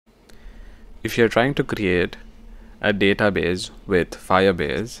if you're trying to create a database with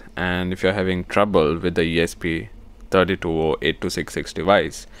Firebase, and if you're having trouble with the ESP32 or 8266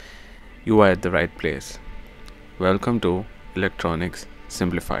 device, you are at the right place. Welcome to Electronics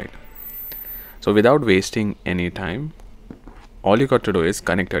Simplified. So without wasting any time, all you got to do is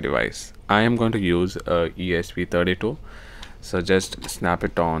connect your device. I am going to use a ESP32, so just snap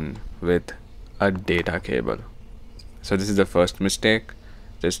it on with a data cable. So this is the first mistake,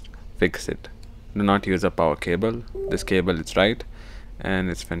 just fix it. Do not use a power cable. This cable is right and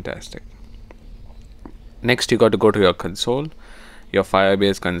it's fantastic. Next, you got to go to your console, your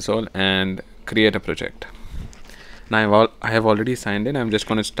Firebase console, and create a project. Now I have already signed in. I'm just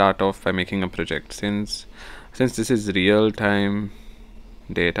going to start off by making a project since this is real-time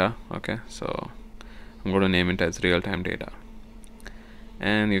data. Okay, so I'm going to name it as real-time data,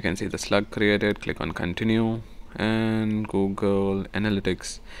 and you can see the slug created. Click on continue, and Google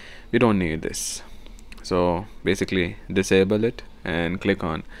Analytics, we don't need this, so basically disable it and click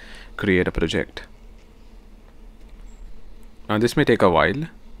on create a project. Now this may take a while.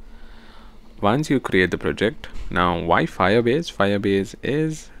 Once you create the project, now why Firebase? Firebase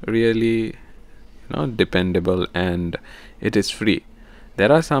is really dependable and it is free.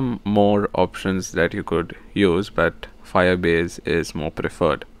 There are some more options that you could use, but Firebase is more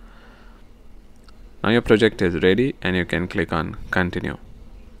preferred. Now your project is ready and you can click on continue.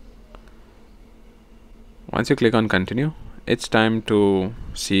 Once you click on continue, it's time to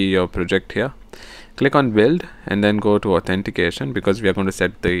see your project here. Click on build and then go to authentication, because we are going to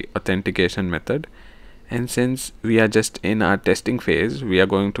set the authentication method. And since we are just in our testing phase, we are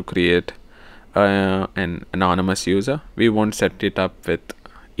going to create an anonymous user. We won't set it up with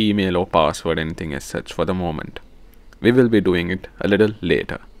email or password, anything as such for the moment. We will be doing it a little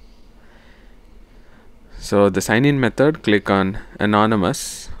later. So the sign in method, click on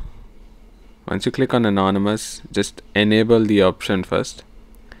anonymous. Once you click on anonymous, just enable the option first.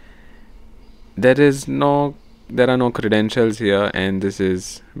 There are no credentials here, and this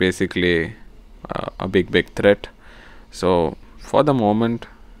is basically a big threat. So for the moment,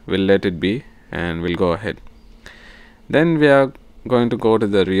 we'll let it be and we'll go ahead. Then we are going to go to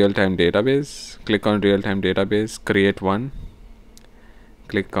the real-time database. Click on real-time database, create one.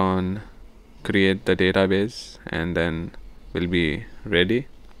 Click on create the database, and then we'll be ready.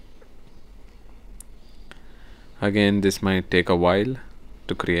 Again, this might take a while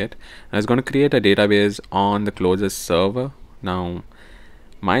to create. I was going to create a database on the closest server. Now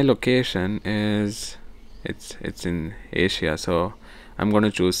my location is it's in Asia, so I'm going to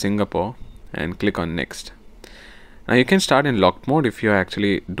choose Singapore and click on next. Now you can start in locked mode if you're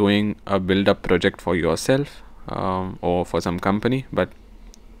actually doing a build-up project for yourself or for some company, but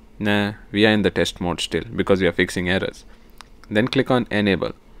nah, we are in the test mode still because we are fixing errors. Then click on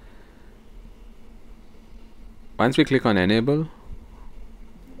enable. Once we click on enable,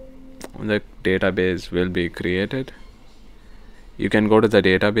 the database will be created. You can go to the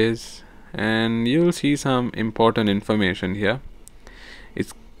database and you'll see some important information here.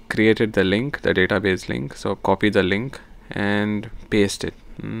 It's created the link, the database link, so copy the link and paste it.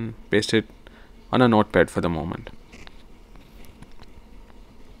 Paste it on a notepad for the moment.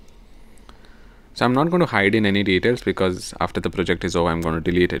 So I'm not going to hide in any details, because after the project is over, I'm going to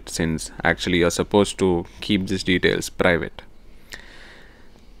delete it, since actually you're supposed to keep these details private.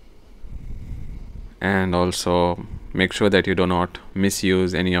 And also make sure that you do not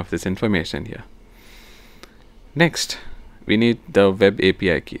misuse any of this information here. Next, we need the web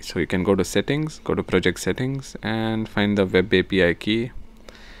API key. So you can go to settings, go to project settings, and find the web API key.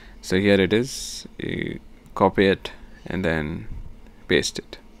 So here it is. You copy it and then paste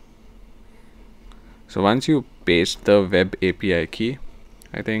it. So once you paste the web API key,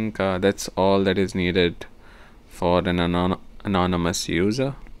 I think that's all that is needed for an anonymous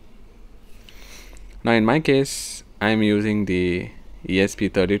user. Now in my case, I'm using the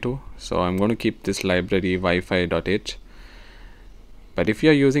ESP32, so I'm going to keep this library wifi.h. But if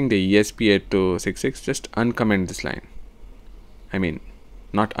you're using the ESP8266, just uncomment this line. I mean,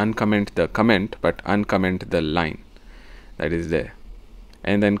 not uncomment the comment, but uncomment the line that is there,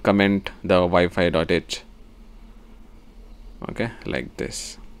 and then comment the wifi.h. okay, like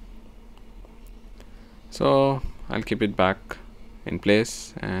this. So I'll keep it back in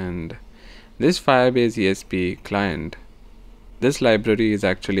place, and this Firebase ESP client, this library is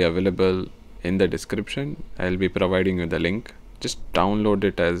actually available in the description. I'll be providing you the link. Just download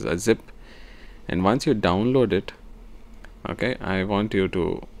it as a zip, and once you download it, okay, I want you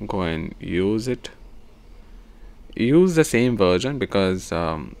to go and use it use the same version because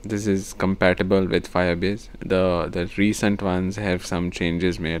this is compatible with Firebase. The recent ones have some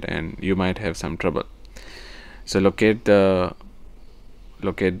changes made and you might have some trouble. So locate the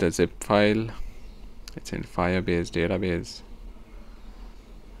zip file. It's in Firebase database.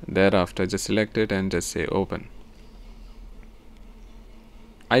 Thereafter just select it and just say open.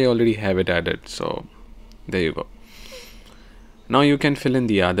 I already have it added, so there you go. Now you can fill in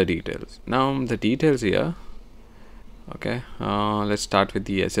the other details. Now the details here, okay, let's start with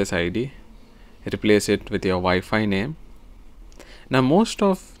the SSID. Replace it with your Wi-Fi name. Now most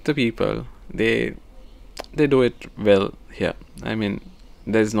of the people, they do it well here. I mean,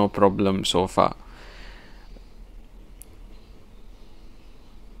 there's no problem so far.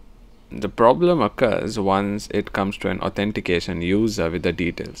 The problem occurs once it comes to an authentication user with the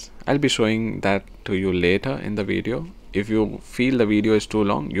details. I'll be showing that to you later in the video. If you feel the video is too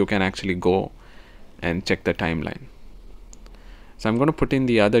long, you can actually go and check the timeline. So I'm going to put in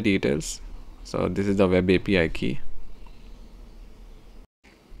the other details. So this is the web API key.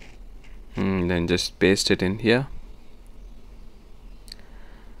 Then just paste it in here.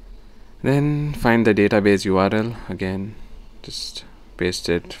 Then find the database URL. Again, just paste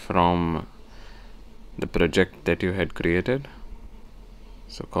it from the project that you had created.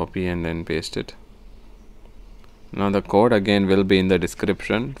 So copy and then paste it. Now the code again will be in the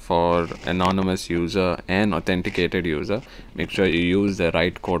description for anonymous user and authenticated user. Make sure you use the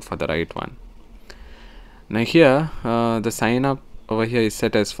right code for the right one. Now here the sign up over here is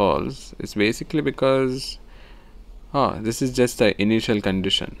set as false. It's basically because this is just the initial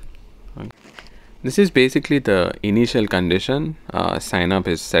condition. This is basically the initial condition. Sign up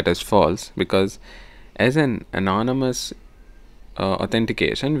is set as false because as an anonymous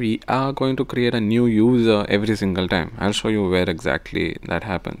authentication, we are going to create a new user every single time. I'll show you where exactly that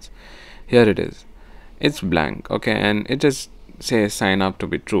happens. Here it is. It's blank, okay, and it just says sign up to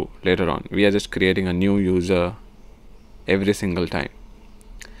be true later on. We are just creating a new user every single time.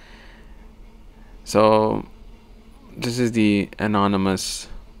 So this is the anonymous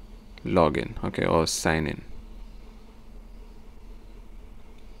login, okay, or sign in.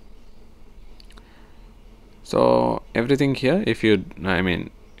 So everything here,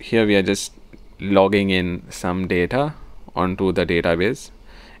 here we are just logging in some data onto the database,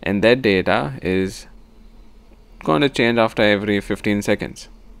 and that data is going to change after every 15 seconds.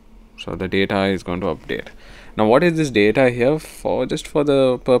 So the data is going to update. Now what is this data here for? Just for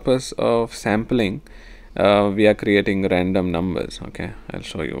the purpose of sampling, we are creating random numbers. Okay, I'll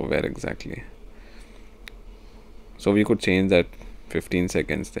show you where exactly. So we could change that 15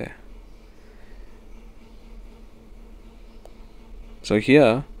 seconds there. So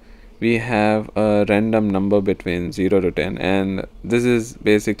here we have a random number between 0 to 10, and this is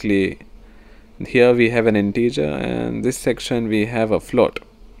basically, here we have an integer, and this section we have a float.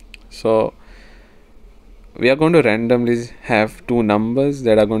 So we are going to randomly have two numbers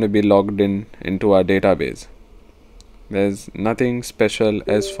that are going to be logged into our database. There's nothing special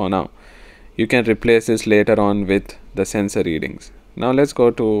as for now. You can replace this later on with the sensor readings. Now let's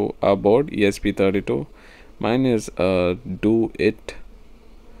go to our board, ESP32. Mine is do it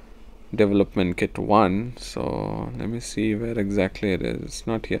development kit 1. So let me see where exactly it is. It's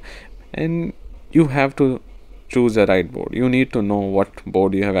not here. And you have to choose the right board. You need to know what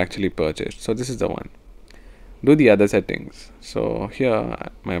board you have actually purchased. So this is the one. Do the other settings. So here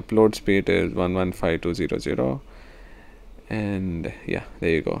my upload speed is 115200, and yeah, there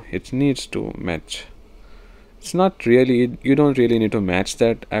you go. It needs to match. It's not really, you don't really need to match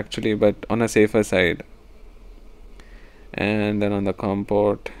that actually, but on a safer side. And then on the COM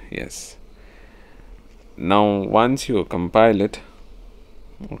port, yes. Now once you compile it,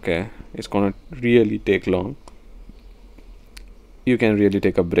 okay, it's gonna really take long. You can really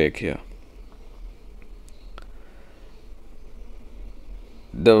take a break here.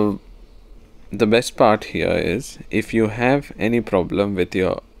 The best part here is, if you have any problem with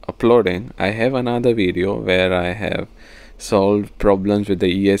your uploading, I have another video where I have solved problems with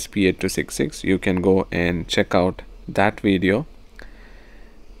the ESP8266. You can go and check out that video.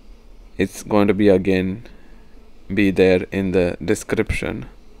 It's going to be there in the description.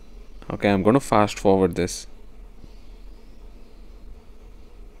 Okay, I'm going to fast forward this.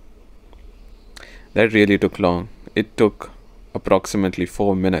 That really took long. It took approximately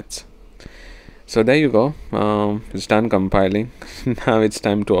 4 minutes. So there you go. It's done compiling. Now it's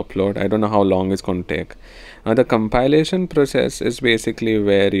time to upload. I don't know how long it's going to take. Now the compilation process is basically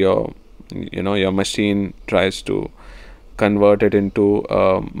where your machine tries to convert it into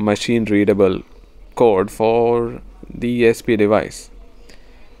a machine readable code for the ESP device.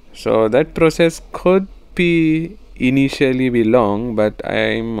 So that process could be initially be long, but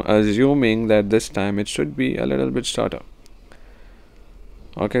I'm assuming that this time it should be a little bit shorter.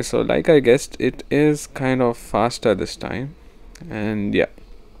 Okay, so like I guessed, it is kind of faster this time. And yeah,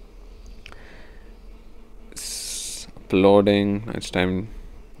 it's uploading. It's time.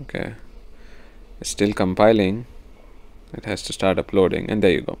 Okay, it's still compiling. It has to start uploading, and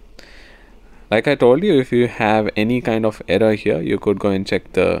there you go. Like I told you, if you have any kind of error here, you could go and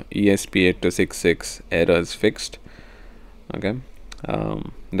check the ESP8266 errors fixed. Okay,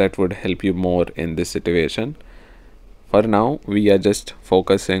 that would help you more in this situation. For now, we are just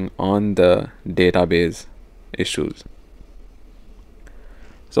focusing on the database issues.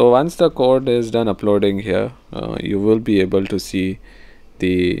 So once the code is done uploading here, you will be able to see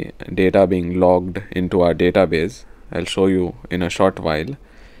the data being logged into our database. I'll show you in a short while.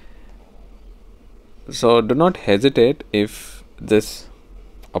 So do not hesitate if this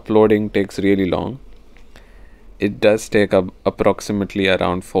uploading takes really long. It does take approximately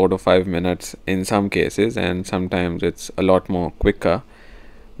around 4 to 5 minutes in some cases, and sometimes it's a lot more quicker.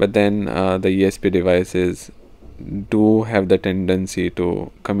 But then the ESP devices do have the tendency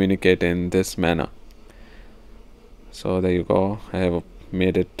to communicate in this manner. So there you go. I have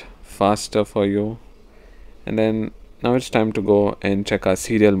made it faster for you. And then now it's time to go and check our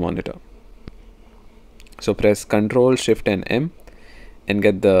serial monitor. So press Ctrl Shift and M and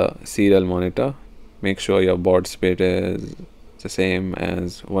get the serial monitor. Make sure your baud speed is the same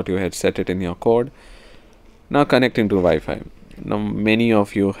as what you had set it in your code. Now connecting to Wi-Fi. Now many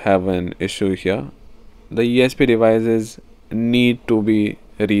of you have an issue here. The ESP devices need to be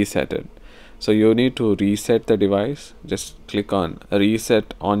resetted. So you need to reset the device. Just click on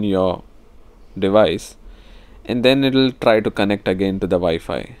reset on your device, and then it will try to connect again to the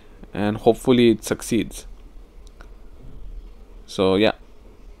Wi-Fi, and hopefully it succeeds. So yeah,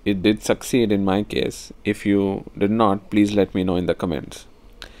 it did succeed in my case. If you did not, please let me know in the comments.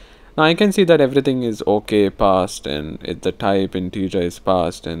 Now I can see that everything is okay, passed, and the type integer is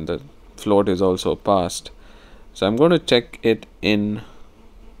passed, and the float is also passed. So I'm going to check it in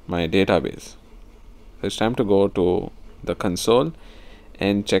my database. So it's time to go to the console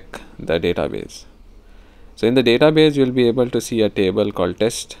and check the database. So in the database, you'll be able to see a table called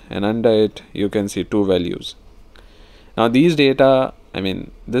test, and under it you can see two values. Now this data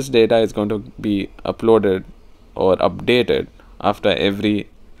is going to be uploaded or updated after every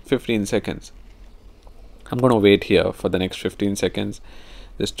 15 seconds. I'm going to wait here for the next 15 seconds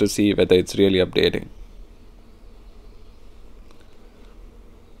just to see whether it's really updating.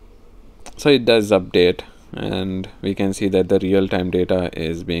 So it does update, and we can see that the real-time data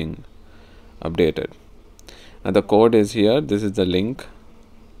is being updated. Now the code is here. This is the link.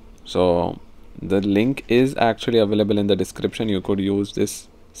 So the link is actually available in the description. You could use this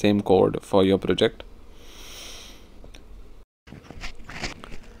same code for your project.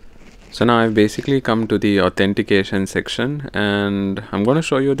 So now I've basically come to the authentication section, and I'm going to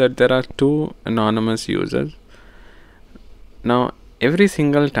show you that there are two anonymous users. Now every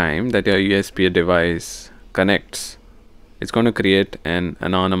single time that your ESP device connects, it's going to create an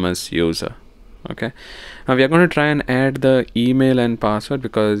anonymous user. Okay, now we are going to try and add the email and password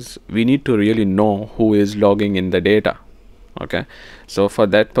because we need to really know who is logging in the data. Okay, so for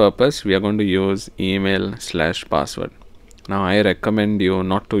that purpose we are going to use email/password. Now I recommend you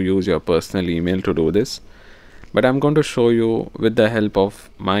not to use your personal email to do this, but I'm going to show you with the help of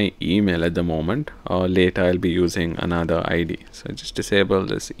my email at the moment, or later I'll be using another ID. So just disable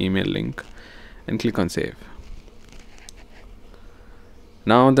this email link and click on save.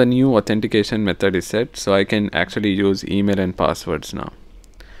 Now the new authentication method is set, so I can actually use email and passwords now.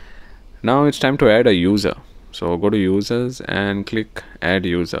 Now it's time to add a user. So go to users and click add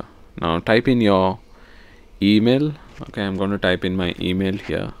user. Now type in your email. Okay, I'm going to type in my email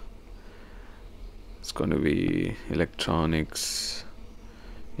here. It's going to be electronics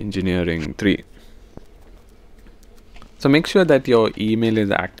engineering 3. So make sure that your email is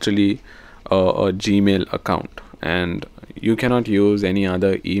actually a Gmail account, and you cannot use any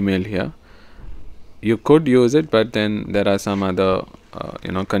other email here. You could use it, but then there are some other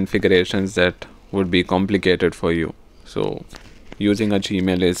configurations that would be complicated for you. So using a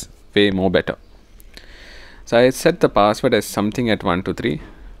Gmail is way more better. So I set the password as something at 123.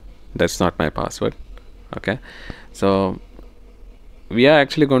 That's not my password. Okay, so we are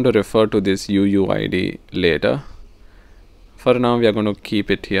actually going to refer to this UUID later. For now we are going to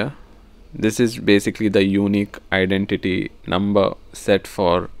keep it here. This is basically the unique identity number set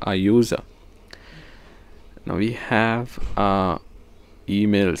for our user. Now we have our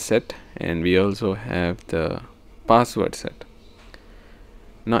email set, and we also have the password set.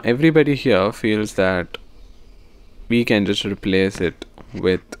 Now everybody here feels that we can just replace it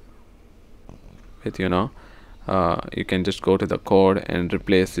with you can just go to the code and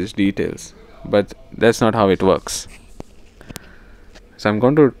replace these details, but that's not how it works. So I'm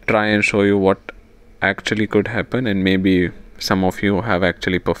going to try and show you what actually could happen, and maybe some of you have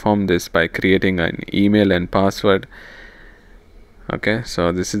actually performed this by creating an email and password. Okay,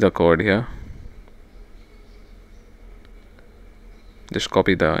 so this is the code here. Just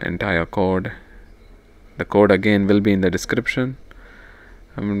copy the entire code. The code again will be in the description.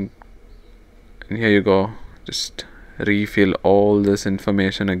 And here you go. Just refill all this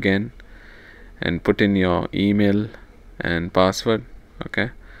information again and put in your email and password.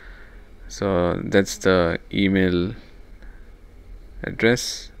 Okay, so that's the email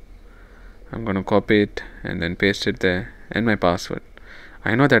address. I'm gonna copy it and then paste it there, and my password.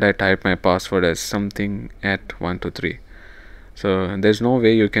 I know that I typed my password as something at 123, so there's no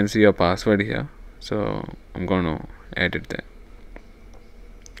way you can see your password here, so I'm gonna add it there.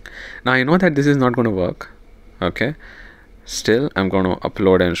 Now I know that this is not going to work. Okay, still I'm going to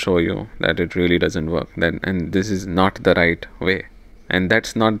upload and show you that it really doesn't work, and this is not the right way, and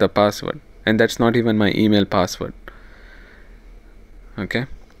that's not the password, and that's not even my email password. Okay,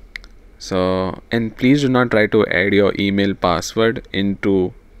 so, and please do not try to add your email password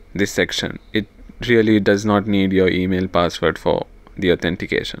into this section. It really does not need your email password for the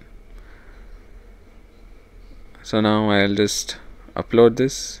authentication. So now I'll just upload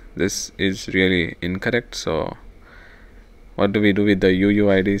this. This is really incorrect. So what do we do with the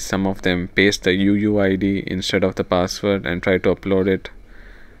UUID? Some of them paste the UUID instead of the password and try to upload it.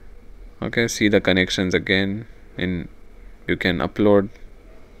 Okay, see the connections again. You can upload.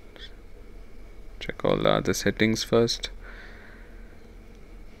 Check all the other settings first.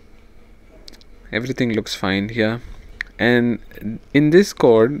 Everything looks fine here. And in this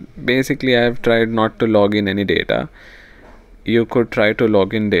code, basically I have tried not to log in any data. You could try to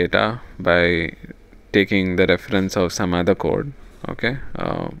log in data by taking the reference of some other code. Okay,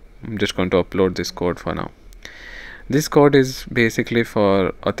 I'm just going to upload this code for now. This code is basically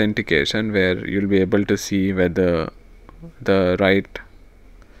for authentication, where you'll be able to see whether the right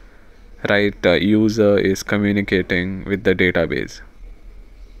user is communicating with the database.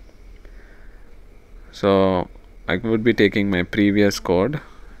 So I would be taking my previous code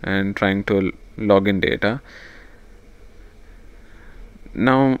and trying to log in data.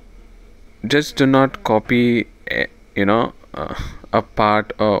 Now just do not copy a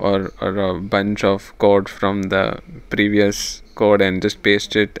part or a bunch of code from the previous code and just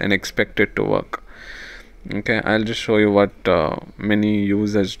paste it and expect it to work. Okay, I'll just show you what many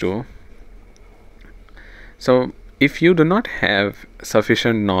users do. So if you do not have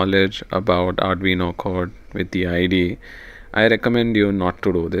sufficient knowledge about Arduino code with the IDE, I recommend you not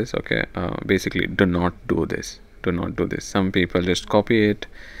to do this. Okay, basically do not do this. Some people just copy it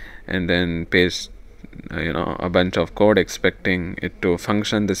and then paste a bunch of code expecting it to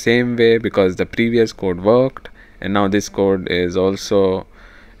function the same way because the previous code worked, and now this code is also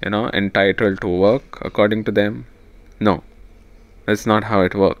entitled to work according to them. No, that's not how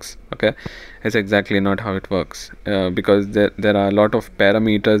it works. Okay, it's exactly not how it works, because there are a lot of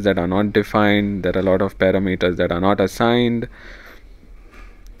parameters that are not defined, there are a lot of parameters that are not assigned,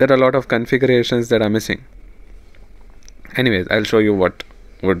 there are a lot of configurations that are missing. Anyways, I'll show you what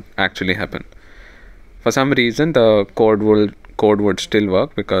would actually happen. For some reason the code would still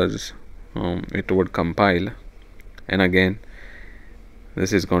work because it would compile, and again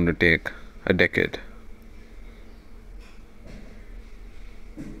this is going to take a decade.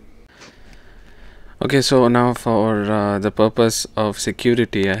 Okay, so now for the purpose of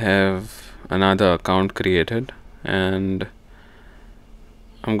security, I have another account created, and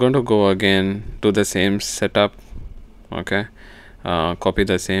I'm going to go again to the same setup. Okay, copy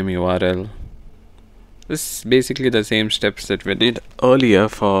the same URL. This is basically the same steps that we did earlier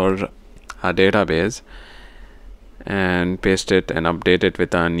for our database, and paste it and update it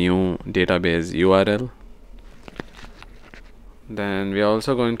with our new database URL. Then we are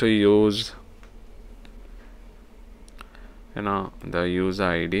also going to use the user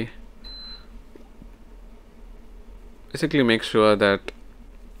ID. Basically make sure that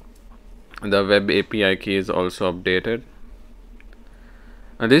the web API key is also updated.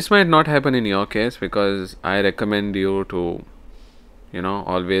 Now this might not happen in your case, because I recommend you to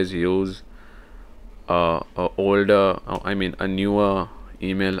always use a newer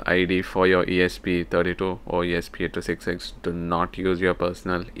email ID for your ESP32 or ESP8266. Do not use your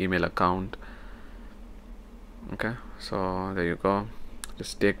personal email account. Okay, so there you go.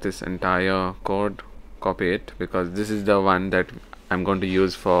 Just take this entire code, copy it, because this is the one that I'm going to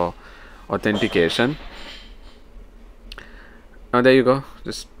use for authentication. Now there you go,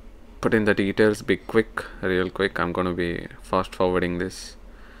 just put in the details, be quick, real quick. I'm going to be fast forwarding this,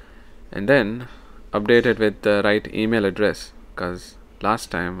 and then update it with the right email address, because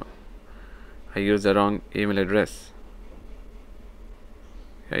last time I used the wrong email address.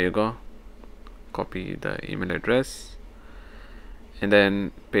 Here you go, copy the email address and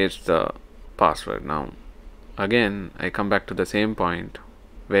then paste the password. Now again I come back to the same point,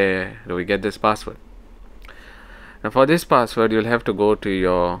 where do we get this password? Now for this password you'll have to go to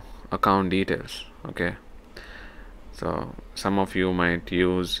your account details. Okay, so some of you might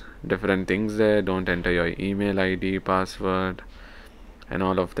use different things there. Don't enter your email ID, password and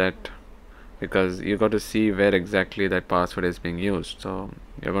all of that, because you got to see where exactly that password is being used. So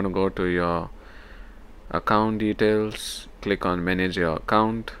you're going to go to your account details, click on manage your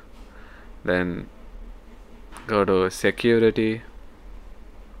account, then go to security,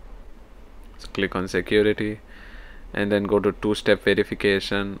 so click on security, and then go to two-step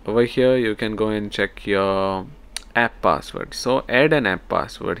verification. Over here you can go and check your app password. So add an app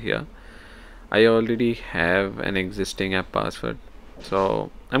password here. I already have an existing app password,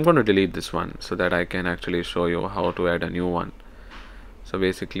 so I'm going to delete this one so that I can actually show you how to add a new one. So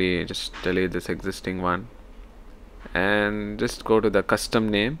basically just delete this existing one and just go to the custom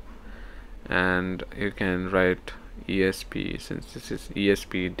name, and you can write ESP, since this is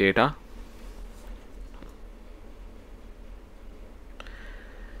ESP data,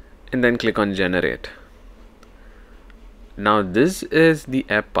 and then click on generate. Now this is the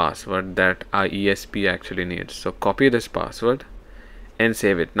app password that our ESP actually needs. So copy this password and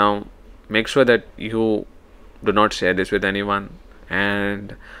save it. Now make sure that you do not share this with anyone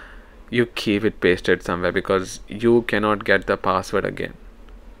and you keep it pasted somewhere, because you cannot get the password again.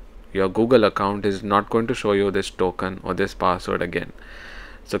 Your Google account is not going to show you this token or this password again.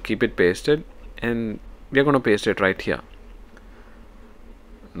 So keep it pasted, and we're going to paste it right here.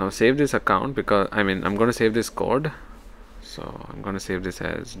 Now save this account, because I'm going to save this code. So I'm going to save this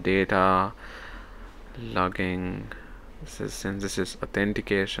as data logging. Since this is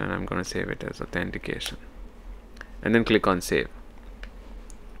authentication, I'm going to save it as authentication, and then click on save.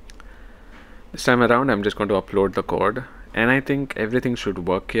 This time around I'm just going to upload the code, and I think everything should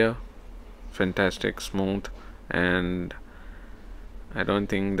work here. Fantastic, smooth, and I don't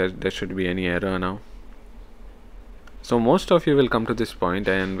think that there should be any error now. So most of you will come to this point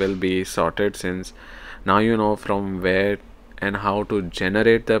and will be sorted, since now you know from where and how to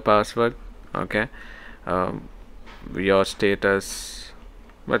generate the password. Okay, your status.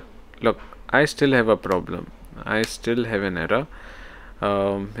 But look, I still have a problem. I still have an error.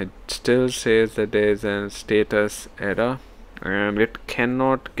 It still says that there is a status error and it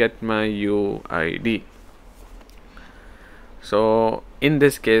cannot get my UID. So in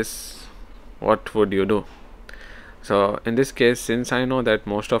this case, what would you do? So in this case, since I know that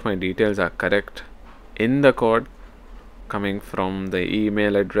most of my details are correct in the code, coming from the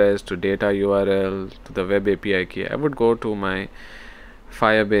email address to data URL to the web API key, I would go to my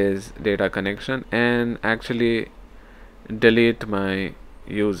Firebase data connection and actually delete my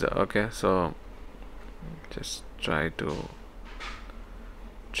user. Okay, so just try to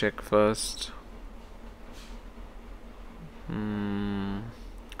check first.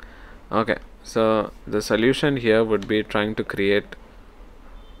 Okay, so the solution here would be trying to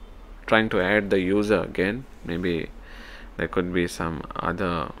add the user again. Maybe there could be some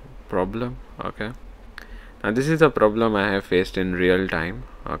other problem. Okay, now this is a problem I have faced in real time.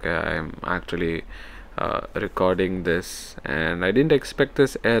 Okay, I am actually recording this and I didn't expect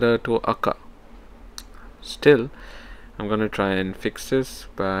this error to occur. Still, I'm gonna try and fix this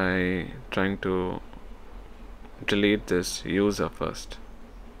by trying to delete this user first.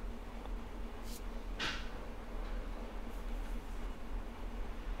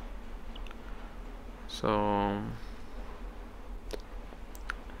 So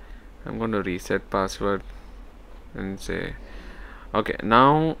I'm going to reset password and say okay.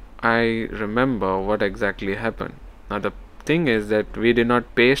 Now I remember what exactly happened. Now the thing is that we did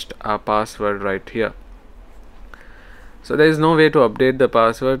not paste our password right here, so there is no way to update the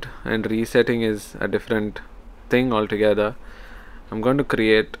password, and resetting is a different thing altogether. I'm going to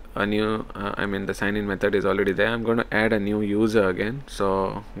create a new the sign in method is already there. I'm going to add a new user again.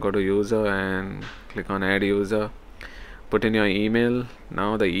 So go to user and click on add user, put in your email.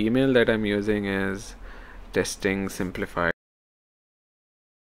 Now the email that I'm using is testing simplified.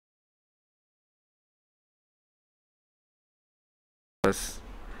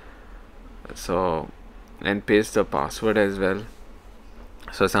 So, and paste the password as well.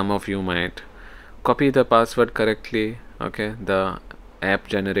 So some of you might copy the password correctly, okay, the app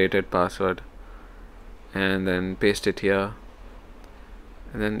generated password, and then paste it here,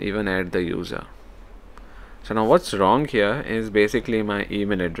 and then even add the user. So now what's wrong here is basically my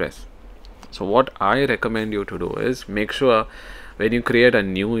email address. So what I recommend you to do is make sure when you create a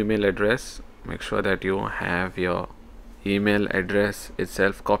new email address, make sure that you have your email address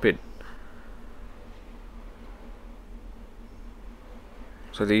itself copied.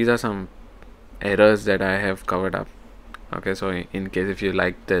 So these are some errors that I have covered up. Okay, so in case if you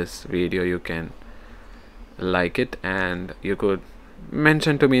like this video, you can like it, and you could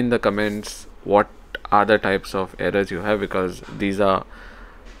mention to me in the comments what other types of errors you have, because these are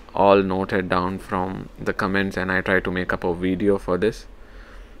all noted down from the comments and I try to make up a video for this.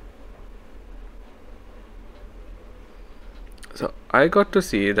 So I got to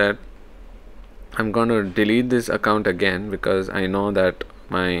see that I'm going to delete this account again because I know that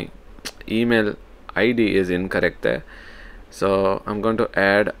my email ID is incorrect there. So I'm going to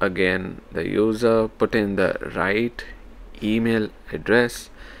add again the user, put in the right email address.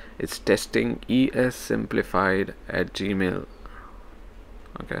 It's testing ESsimplified@gmail.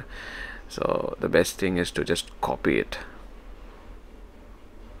 Okay, so the best thing is to just copy it.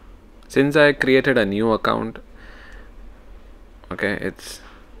 Since I created a new account, okay, it's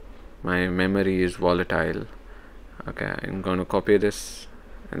my memory is volatile. Okay, I'm going to copy this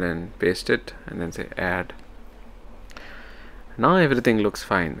and then paste it and then say add. Now everything looks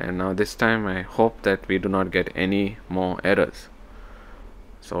fine, and now this time I hope that we do not get any more errors.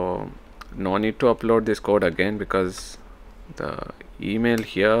 So no need to upload this code again because the email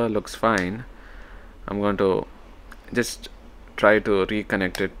here looks fine. I'm going to just try to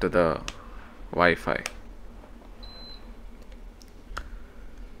reconnect it to the Wi-Fi.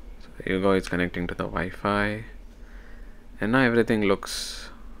 So there you go, it's connecting to the Wi-Fi, and now everything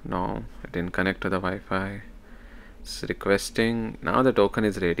looks, no, it didn't connect to the Wi-Fi. It's requesting. Now the token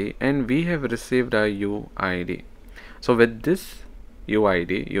is ready and we have received a UID. So with this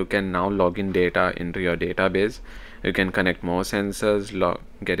UID you can now log in data into your database. You can connect more sensors,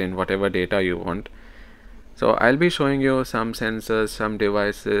 get in whatever data you want. So I'll be showing you some sensors, some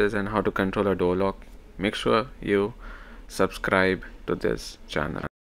devices, and how to control a door lock. Make sure you subscribe to this channel.